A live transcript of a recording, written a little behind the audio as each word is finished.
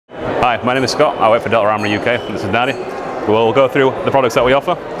Hi, my name is Scott. I work for Delta Armory UK. This is Nadja. We'll go through the products that we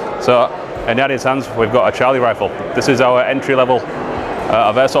offer. So, in Nadja's hands, we've got a Charlie rifle. This is our entry level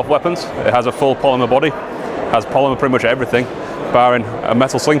of airsoft weapons. It has a full polymer body, has polymer pretty much everything, barring a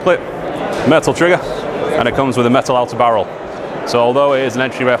metal sling plate, metal trigger, and it comes with a metal outer barrel. So, although it is an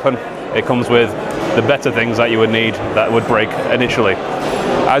entry weapon, it comes with the better things that you would need that would break initially.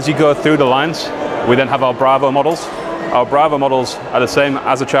 As you go through the lines, we then have our Bravo models. Our Bravo models are the same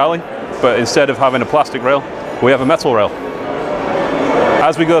as a Charlie, but instead of having a plastic rail, we have a metal rail.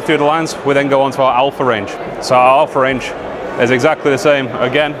 As we go through the lines, we then go on to our Alpha range. So our Alpha range is exactly the same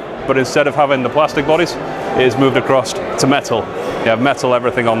again, but instead of having the plastic bodies, it is moved across to metal. You have metal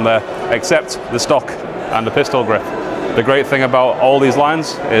everything on there, except the stock and the pistol grip. The great thing about all these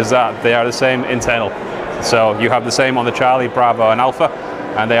lines is that they are the same internal. So you have the same on the Charlie, Bravo and Alpha,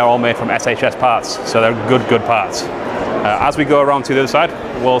 and they are all made from SHS parts, so they're good parts. As we go around to the other side,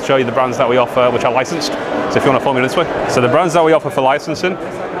 we'll show you the brands that we offer which are licensed. So if you want to follow me this way. So the brands that we offer for licensing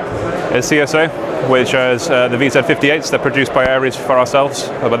is CSA, which is the VZ58s. They're produced by Aries for ourselves.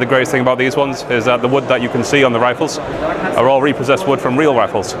 But the greatest thing about these ones is that the wood that you can see on the rifles are all repossessed wood from real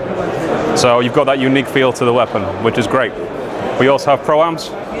rifles. So you've got that unique feel to the weapon, which is great. We also have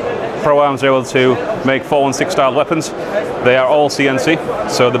Pro-Arms. Pro-Arms are able to make 416 style weapons. They are all CNC,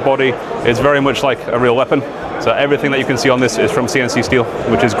 so the body is very much like a real weapon. So everything that you can see on this is from CNC steel,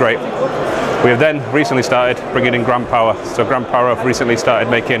 which is great. We have then recently started bringing in Grand Power. So Grand Power have recently started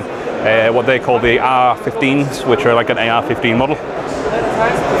making what they call the AR-15s, which are like an AR-15 model.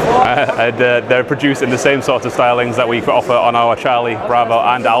 And they're produced in the same sorts of stylings that we offer on our Charlie, Bravo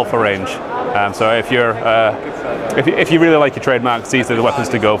and Alpha range. So if you really like your trademarks, these are the weapons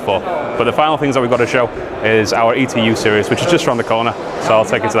to go for. But the final things that we've got to show is our ETU series, which is just around the corner. So I'll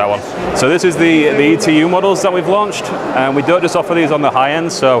take you to that one. So this is the ETU models that we've launched. And we don't just offer these on the high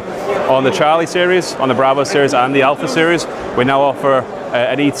end. So on the Charlie series, on the Bravo series and the Alpha series, we now offer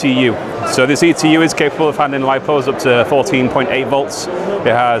an ETU. So this ETU is capable of handling lipos up to 14.8 volts.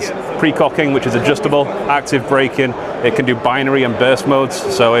 It has pre-cocking, which is adjustable, active braking. It can do binary and burst modes.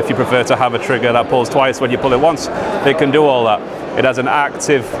 So if you prefer to have a trigger that pulls twice when you pull it once, it can do all that. It has an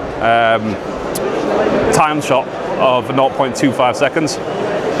active time shot of 0.25 seconds,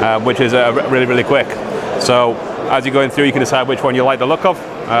 which is really quick. So as you're going through, you can decide which one you like the look of.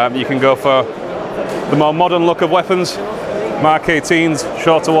 You can go for the more modern look of weapons, Mark 18s,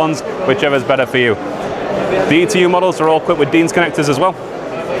 shorter ones, whichever is better for you. The ETU models are all equipped with Dean's connectors as well,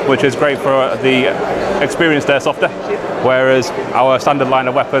 which is great for the experienced airsofter, whereas our standard line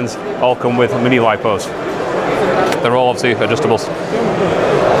of weapons all come with mini lipos. They're all obviously adjustables.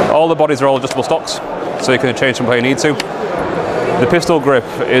 All the bodies are all adjustable stocks, so you can change them where you need to. The pistol grip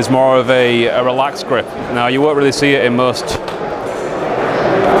is more of a relaxed grip. Now you won't really see it in most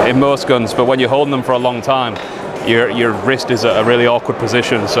guns, but when you're holding them for a long time, your wrist is at a really awkward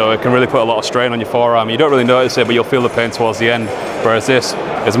position, so it can really put a lot of strain on your forearm. You don't really notice it, but you'll feel the pain towards the end, whereas this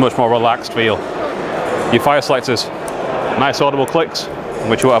is a much more relaxed feel. Your fire selectors, nice audible clicks,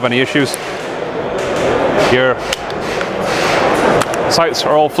 which won't have any issues. Your sights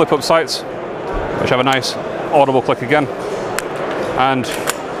are all flip-up sights, which have a nice audible click again, and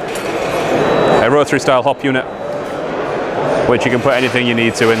a rotary style hop unit, which you can put anything you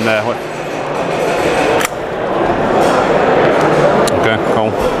need to in there. Okay,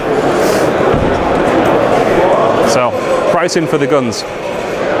 cool. So, pricing for the guns.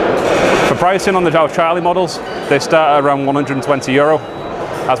 For pricing on the Charlie models, they start at around €120.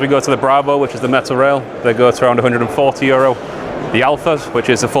 As we go to the Bravo, which is the metal rail, they go to around €140. The Alphas, which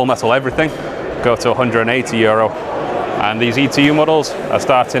is the full metal everything, go to €180. And these ETU models are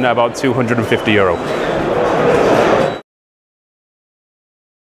starting at about €250.